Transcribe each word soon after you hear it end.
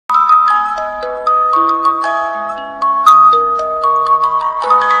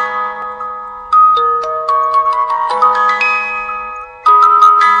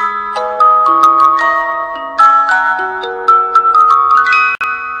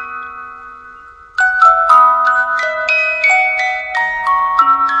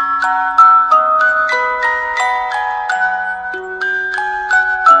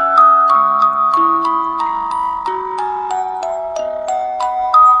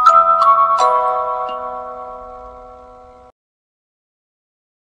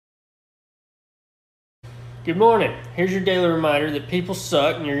Good morning. Here's your daily reminder that people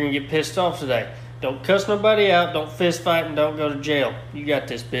suck and you're going to get pissed off today. Don't cuss nobody out, don't fist fight, and don't go to jail. You got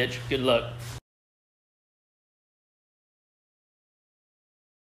this, bitch. Good luck.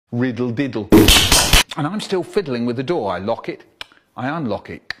 Riddle diddle. And I'm still fiddling with the door. I lock it, I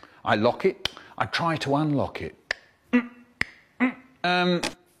unlock it, I lock it, I try to unlock it.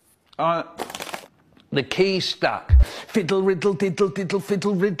 The key's stuck. Fiddle, riddle, diddle, diddle,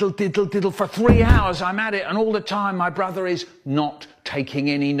 fiddle, riddle, diddle, diddle. For 3 hours I'm at it, and all the time my brother is not taking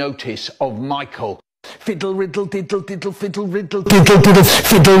any notice of Michael. Fiddle, riddle, diddle, diddle, fiddle, riddle, diddle, diddle,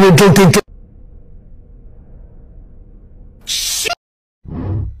 fiddle, riddle, diddle.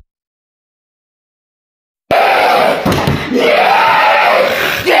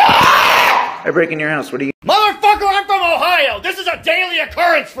 I break in your house, what do you— Motherfucker, I'm from Ohio! This is a daily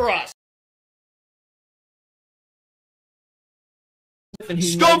occurrence for us!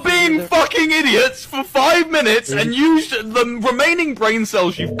 Stop being fucking idiots for 5 minutes and use the remaining brain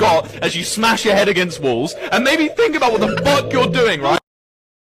cells you've got as you smash your head against walls, and maybe think about what the fuck you're doing, right?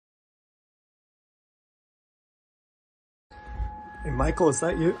 Hey, Michael, is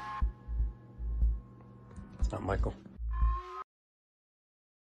that you? It's not Michael.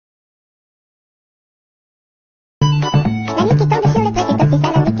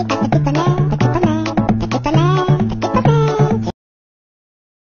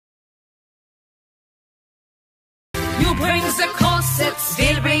 You brings the corsets,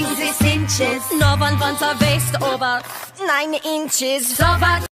 wir brings the cinches. No one wants a waist over 9 inches. So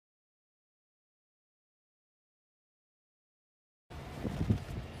what?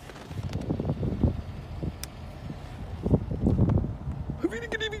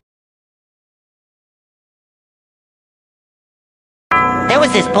 There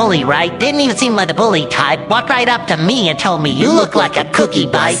was this bully, right? Didn't even seem like the bully type. Walked right up to me and told me, "You look like a cookie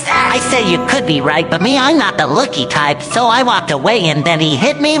bite." I said you could be right, but me, I'm not the looky type. So I walked away and then he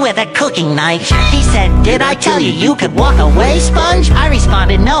hit me with a cooking knife. He said, "Did I tell you could walk away, sponge?" I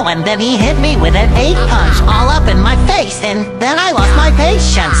responded, "No," and then he hit me with an 8 punch all up in my face, and then I lost my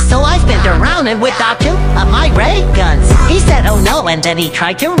patience. So I spun around and whipped out 2 of my ray guns. He said, "Oh no," and then he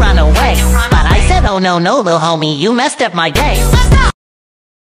tried to run away. But I said, "Oh no, no, little homie, you messed up my day."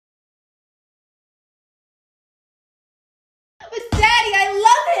 But Daddy, I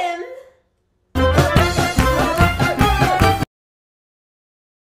love him!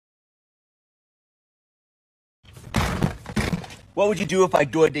 What would you do if I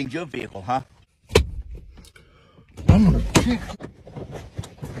door-dinged your vehicle, huh? I'm gonna kick.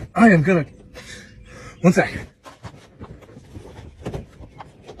 I am gonna. One sec.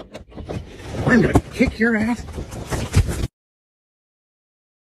 I'm gonna kick your ass.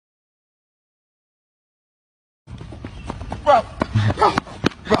 Bro,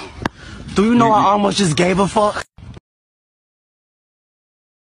 do you know I almost just gave a fuck?